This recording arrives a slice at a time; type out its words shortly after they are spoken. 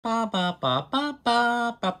Ba ba ba ba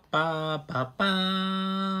ba ba ba ba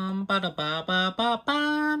bam ba da ba ba ba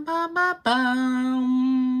ba ba ba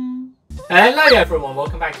bam. Hello everyone,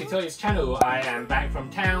 welcome back to Toy's channel. I am back from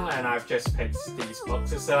town and I've just picked these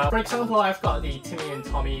boxes up. For example, I've got the Timmy and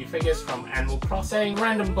Tommy figures from Animal Crossing,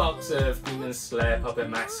 random box of Demon Slayer puppet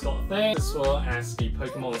mascot things, as well as the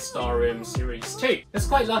Pokemon Star Room Series 2. It's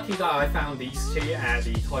quite lucky that I found these two at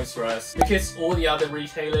the Toys R Us because all the other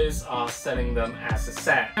retailers are selling them as a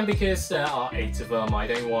set. And because there are 8 of them, I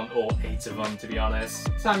don't want all 8 of them to be honest.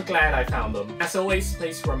 So I'm glad I found them. As always,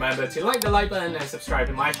 please remember to like the like button and subscribe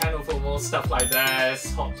to my channel for more stuff like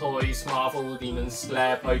this, Hot Toys, Marvel, Demon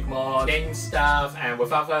Slayer, Pokemon, game stuff, and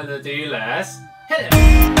without further ado, let's hit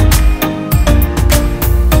it!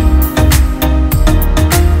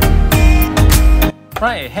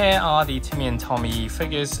 Right, here are the Timmy and Tommy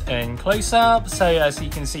figures in close-up. So as you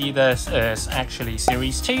can see, this is actually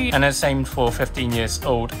Series 2 and it's aimed for 15 years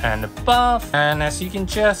old and above. And as you can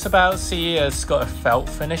just about see, it's got a felt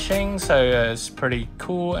finishing, so it's pretty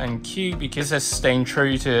cool and cute because it's staying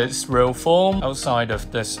true to its real form. Outside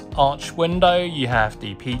of this arch window, you have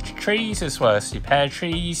the peach trees as well as the pear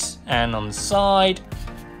trees, and on the side,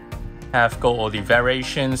 have got all the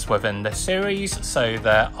variations within the series, so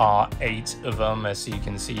there are 8 of them as you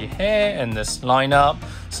can see here in this lineup.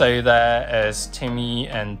 So there is Timmy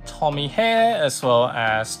and Tommy here, as well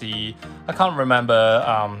as the, I can't remember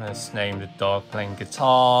his name, the dog playing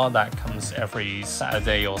guitar that comes every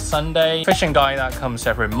Saturday or Sunday, fishing guy that comes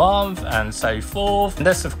every month, and so forth. And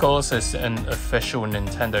this of course is an official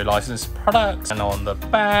Nintendo licensed product. And on the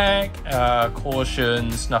back,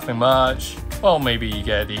 cautions, nothing much. Well, maybe you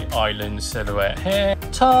get the island silhouette here.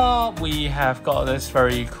 Top, we have got this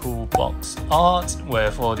very cool box art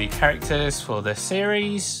with all the characters for the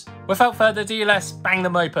series. Without further ado, let's bang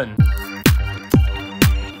them open.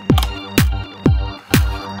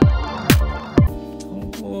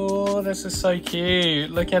 Oh, this is so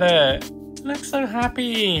cute. Look at it. It looks so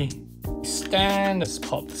happy. Stand, let's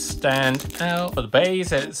pop the stand out. For the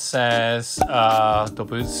base, it says do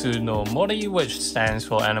bu tsu no Mori, which stands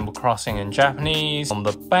for Animal Crossing in Japanese. On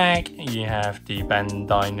the back, you have the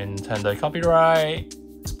Bandai Nintendo copyright.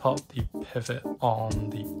 Let's pop the pivot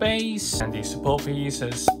on the base, and the support piece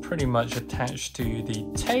is pretty much attached to the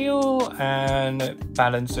tail and it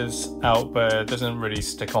balances out, but it doesn't really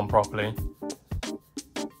stick on properly.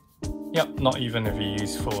 Yep, not even if you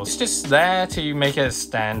use force. It's just there to make it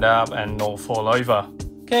stand up and not fall over.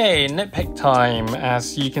 Okay, nitpick time.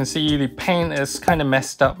 As you can see, the paint is kind of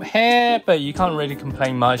messed up here, but you can't really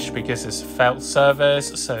complain much because it's a felt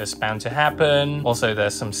surface, so it's bound to happen. Also,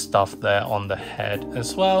 there's some stuff there on the head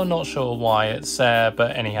as well. Not sure why it's there,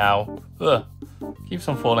 but anyhow, keeps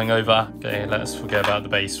on falling over. Okay, let's forget about the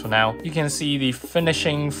base for now. You can see the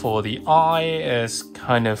finishing for the eye is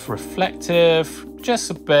kind of reflective,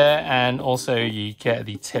 just a bit, and also you get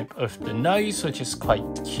the tip of the nose, which is quite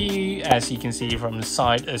cute. As you can see from the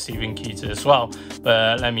side, it's even cuter as well,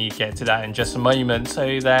 but let me get to that in just a moment.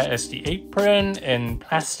 So there is the apron in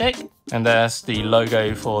plastic, and there's the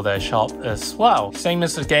logo for their shop as well. Same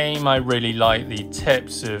as the game, I really like the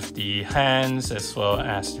tips of the hands as well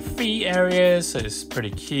as the feet areas, so it's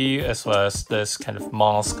pretty cute, as well as this kind of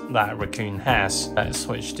mask that Raccoon has. Let's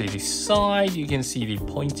switch to the side. You can see the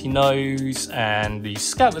pointy nose, and the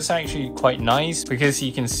scalp is actually quite nice because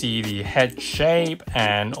you can see the head shape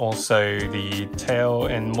and also the tail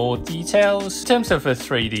in more details in terms of a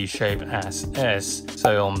 3D shape as is.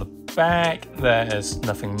 So on the back, there is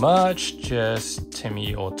nothing much, just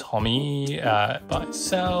Timmy or Tommy by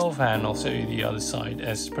itself, and also the other side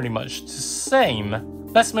is pretty much the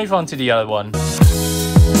same. Let's move on to the other one.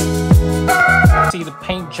 See, the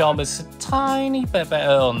paint job is a tiny bit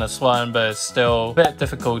better on this one, but it's still a bit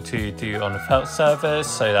difficult to do on a felt surface,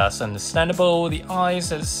 so that's understandable. The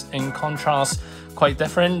eyes is in contrast quite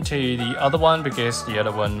different to the other one because the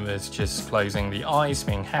other one was just closing the eyes,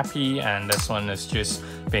 being happy, and this one is just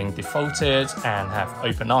being defaulted and have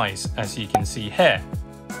open eyes, as you can see here.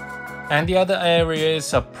 And the other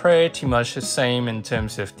areas are pretty much the same in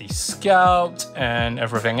terms of the sculpt and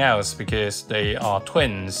everything else because they are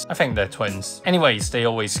twins. I think they're twins. Anyways, they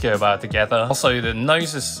always go about together. Also, the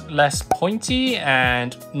nose is less pointy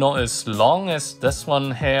and not as long as this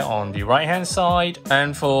one here on the right hand side.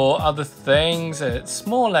 And for other things, it's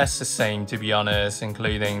more or less the same to be honest,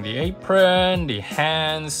 including the apron, the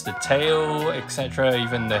hands, the tail, etc.,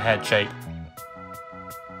 even the head shape.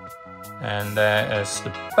 And there is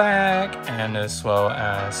the back, and as well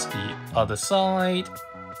as the other side.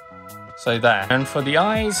 So there. And for the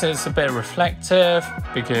eyes, it's a bit reflective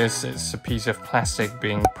because it's a piece of plastic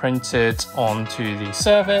being printed onto the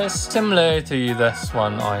surface, similar to this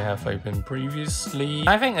one I have opened previously.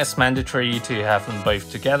 I think it's mandatory to have them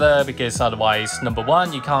both together because otherwise, number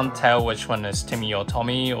one, you can't tell which one is Timmy or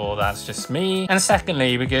Tommy, or that's just me. And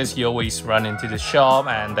secondly, because you always run into the shop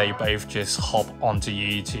and they both just hop onto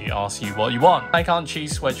you to ask you what you want. I can't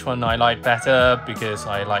choose which one I like better because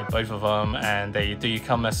I like both of them and they do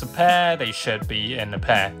come as a pair. They should be in a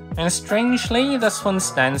pair. And strangely, this one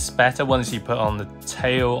stands better once you put on the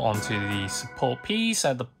tail onto the support piece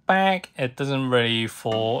at the back. It doesn't really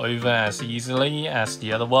fall over as easily as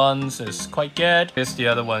the other ones. It's quite good because the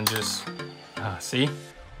other one just, see?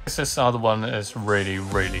 This other one is really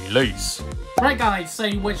loose. Right guys, so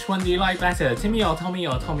which one do you like better? Timmy or Tommy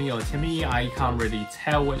or Tommy or Timmy? I can't really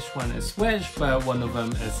tell which one is which, but one of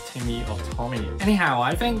them is Timmy or Tommy. Anyhow,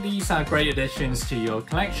 I think these are great additions to your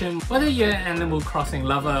collection. Whether you're an Animal Crossing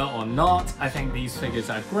lover or not, I think these figures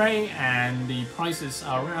are great and the prices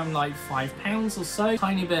are around like £5 or so.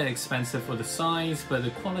 Tiny bit expensive for the size, but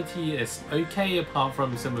the quality is okay apart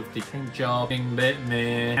from some of the paint job being a bit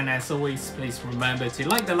meh. And as always, please remember to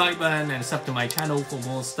like the like button and sub to my channel for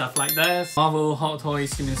more stuff like this. Marvel, Hot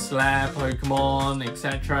Toys, Demon Slayer, Pokemon,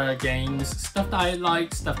 etc. games, stuff that I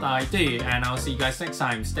like, stuff that I do. And I'll see you guys next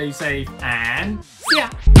time. Stay safe and see ya!